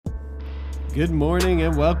Good morning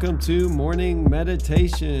and welcome to Morning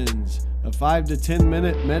Meditations, a 5 to 10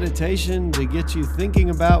 minute meditation to get you thinking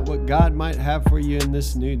about what God might have for you in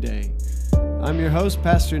this new day. I'm your host,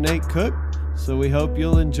 Pastor Nate Cook, so we hope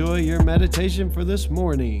you'll enjoy your meditation for this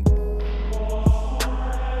morning.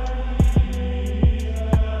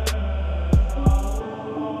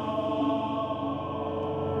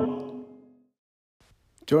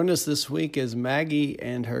 Join us this week as Maggie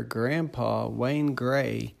and her grandpa, Wayne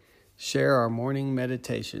Gray, share our morning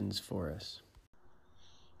meditations for us.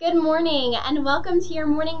 Good morning and welcome to your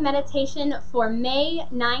morning meditation for May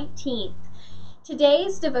 19th.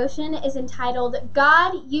 Today's devotion is entitled,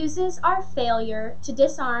 God Uses Our Failure to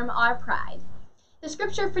Disarm Our Pride. The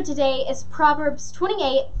scripture for today is Proverbs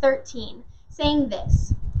 28:13, saying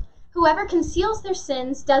this, Whoever conceals their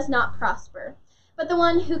sins does not prosper, but the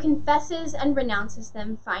one who confesses and renounces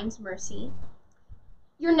them finds mercy.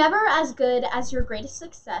 You're never as good as your greatest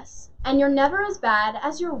success, and you're never as bad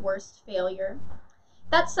as your worst failure.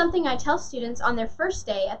 That's something I tell students on their first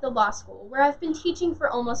day at the law school, where I've been teaching for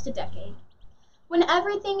almost a decade. When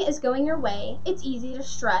everything is going your way, it's easy to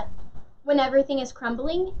strut. When everything is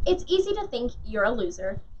crumbling, it's easy to think you're a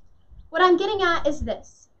loser. What I'm getting at is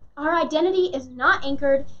this. Our identity is not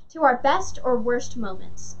anchored to our best or worst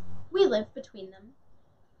moments. We live between them.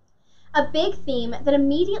 A big theme that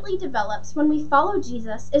immediately develops when we follow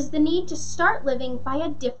Jesus is the need to start living by a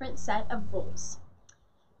different set of rules.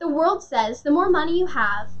 The world says the more money you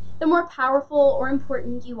have, the more powerful or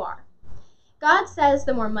important you are. God says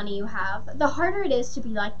the more money you have, the harder it is to be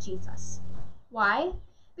like Jesus. Why?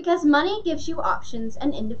 Because money gives you options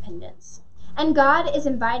and independence. And God is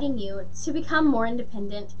inviting you to become more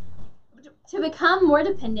dependent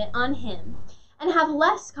on Him and have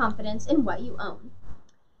less confidence in what you own.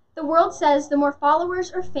 The world says the more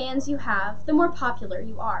followers or fans you have, the more popular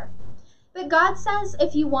you are. But God says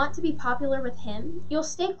if you want to be popular with Him, you'll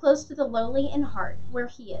stay close to the lowly in heart, where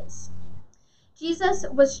He is. Jesus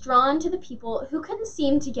was drawn to the people who couldn't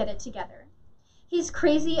seem to get it together. He's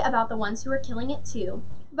crazy about the ones who are killing it too,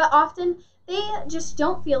 but often they just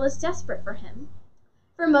don't feel as desperate for Him.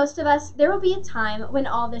 For most of us, there will be a time when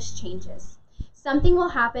all this changes. Something will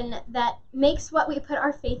happen that makes what we put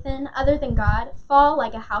our faith in, other than God, fall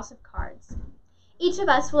like a house of cards. Each of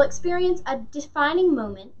us will experience a defining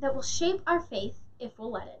moment that will shape our faith if we'll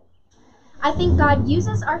let it. I think God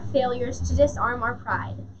uses our failures to disarm our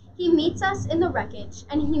pride. He meets us in the wreckage,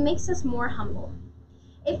 and He makes us more humble.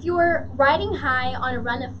 If you're riding high on a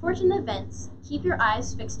run of fortunate events, keep your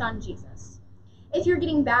eyes fixed on Jesus. If you're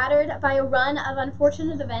getting battered by a run of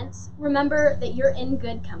unfortunate events, remember that you're in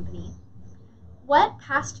good company. What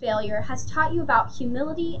past failure has taught you about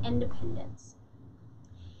humility and dependence?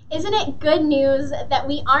 Isn't it good news that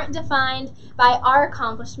we aren't defined by our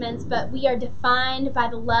accomplishments, but we are defined by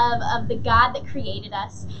the love of the God that created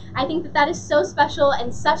us? I think that is so special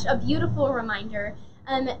and such a beautiful reminder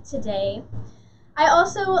today. I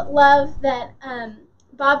also love that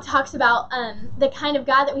Bob talks about the kind of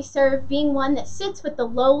God that we serve being one that sits with the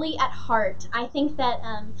lowly at heart. I think that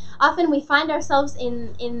often we find ourselves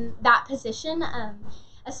in that position,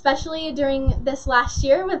 especially during this last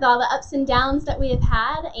year with all the ups and downs that we have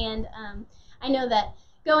had. And I know that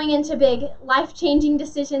going into big life-changing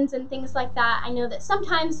decisions and things like that, I know that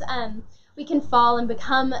sometimes we can fall and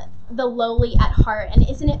become the lowly at heart. And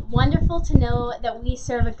isn't it wonderful to know that we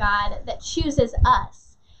serve a God that chooses us?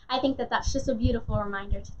 I think that that's just a beautiful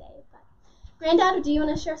reminder today. But Granddad, do you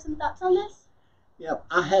want to share some thoughts on this? Yep,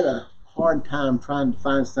 I had a hard time trying to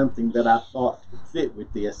find something that I thought would fit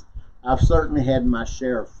with this. I've certainly had my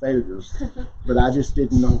share of failures, but I just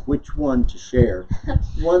didn't know which one to share.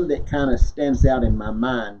 One that kind of stands out in my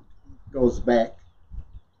mind goes back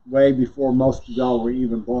way before most of y'all were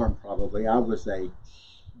even born, probably. I was a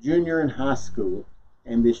junior in high school,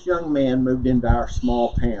 and this young man moved into our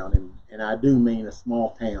small town, and I do mean a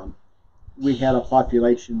small town. We had a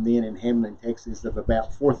population then in Hamlin, Texas of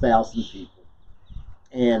about 4,000 people.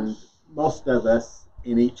 And most of us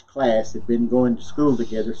in each class had been going to school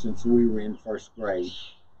together since we were in first grade.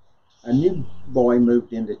 A new boy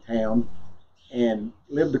moved into town and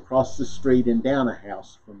lived across the street and down a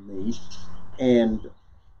house from me. And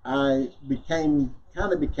I became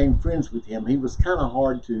friends with him. He was kind of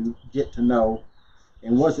hard to get to know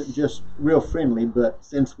and wasn't just real friendly, but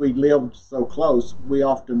since we lived so close, we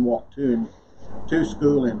often walked to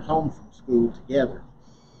school and home from school together.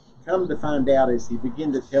 Come to find out, as he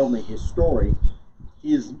began to tell me his story,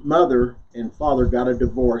 his mother and father got a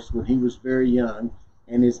divorce when he was very young,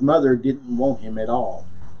 and his mother didn't want him at all.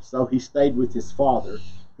 So he stayed with his father,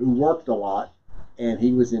 who worked a lot, and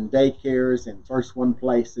he was in daycares and first one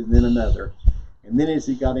place and then another. And then as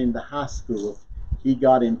he got into high school, he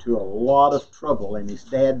got into a lot of trouble, and his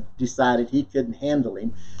dad decided he couldn't handle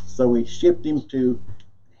him, so he shipped him to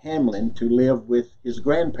Hamlin to live with his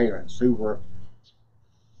grandparents, who were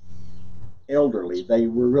elderly. They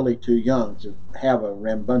were really too young to have a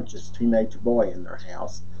rambunctious teenage boy in their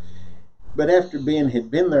house. But after Ben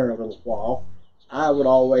had been there a little while, I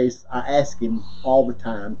asked him all the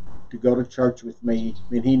time to go to church with me.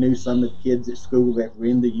 And he knew some of the kids at school that were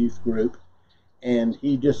in the youth group, and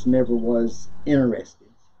he just never was interested.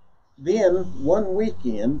 Then one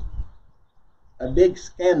weekend, a big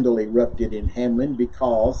scandal erupted in Hamlin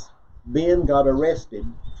because Ben got arrested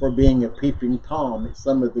for being a peeping Tom at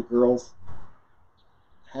some of the girls'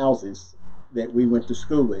 houses that we went to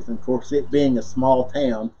school with. And of course, it being a small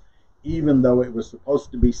town, even though it was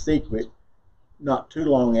supposed to be secret, not too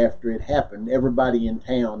long after it happened, everybody in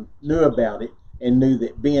town knew about it and knew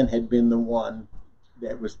that Ben had been the one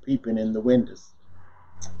that was peeping in the windows.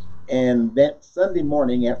 And that Sunday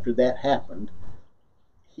morning after that happened,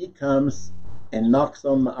 he comes and knocks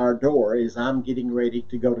on our door as I'm getting ready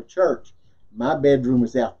to go to church. My bedroom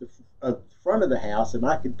was out the front of the house, and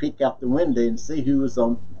I could peek out the window and see who was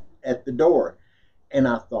at the door. And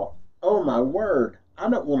I thought, oh my word, I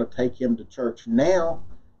don't want to take him to church now.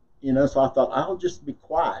 So I thought, I'll just be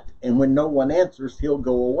quiet, and when no one answers, he'll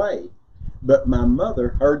go away. But my mother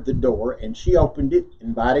heard the door, and she opened it,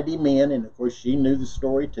 invited him in, and of course she knew the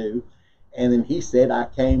story too. And then he said,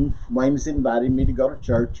 Wayne's invited me to go to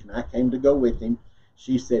church, and I came to go with him.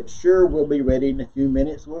 She said, sure, we'll be ready in a few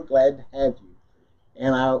minutes. We're glad to have you.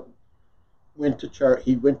 And I went to church.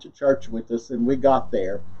 He went to church with us, and we got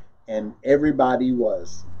there, and everybody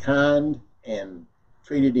was kind and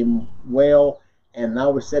treated him well. And I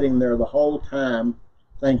was sitting there the whole time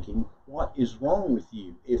thinking, what is wrong with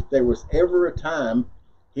you? If there was ever a time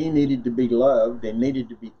he needed to be loved and needed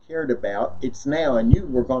to be cared about, it's now, and you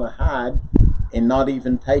were going to hide and not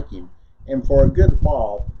even take him. And for a good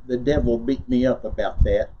while, the devil beat me up about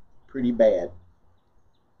that pretty bad.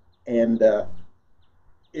 And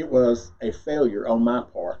it was a failure on my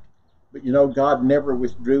part. But God never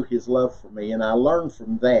withdrew his love for me, and I learned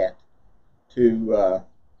from that to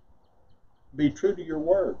be true to your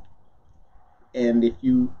word. And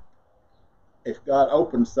if God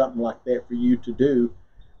opens something like that for you to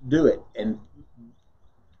do it. And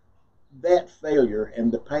that failure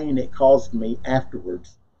and the pain it caused me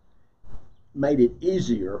afterwards made it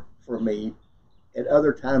easier for me at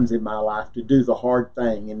other times in my life to do the hard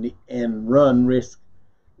thing and run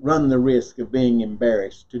the risk of being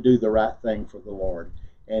embarrassed to do the right thing for the Lord.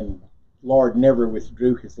 And Lord never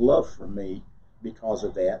withdrew his love from me because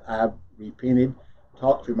of that. I repented,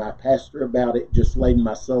 talked to my pastor about it, just laid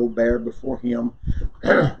my soul bare before him,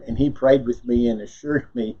 and he prayed with me and assured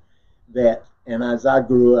me that, and as I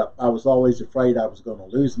grew up, I was always afraid I was going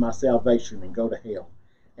to lose my salvation and go to hell.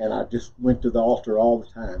 And I just went to the altar all the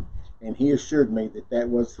time. And he assured me that that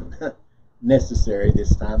wasn't necessary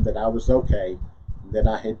this time, that I was okay, that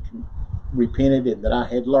I had repented and that I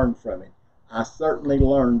had learned from it. I certainly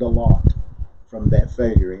learned a lot from that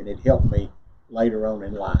failure, and it helped me later on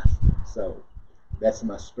in life. So that's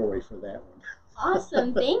my story for that one.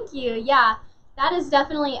 Awesome. Thank you. Yeah, that is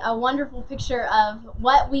definitely a wonderful picture of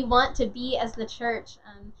what we want to be as the church.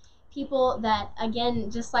 People that, again,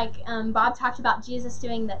 just like Bob talked about Jesus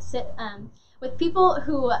doing, that sit with people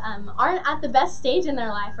who aren't at the best stage in their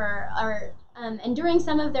life or are enduring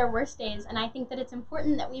some of their worst days. And I think that it's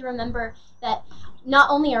important that we remember that not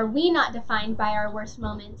only are we not defined by our worst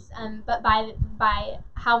moments, but by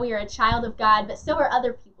how we are a child of God, but so are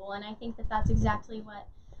other people. And I think that that's exactly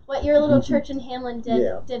what your little church in Hamlin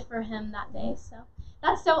did for him that day. So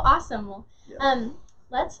that's so awesome. Well,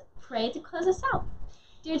 let's pray to close us out.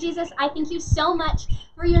 Dear Jesus, I thank you so much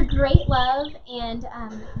for your great love, and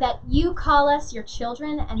that you call us your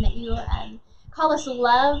children, and that you call us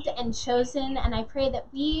loved and chosen. And I pray that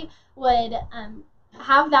we would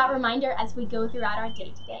have that reminder as we go throughout our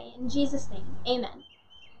day today. In Jesus' name, amen.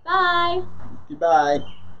 Bye. Goodbye.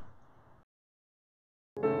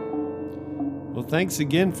 Well, thanks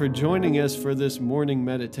again for joining us for this morning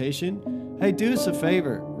meditation. Hey, do us a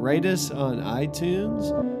favor, rate us on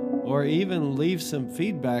iTunes, or even leave some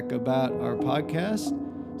feedback about our podcast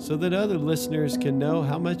so that other listeners can know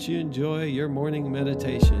how much you enjoy your morning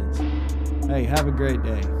meditations. Hey, have a great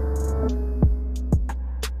day.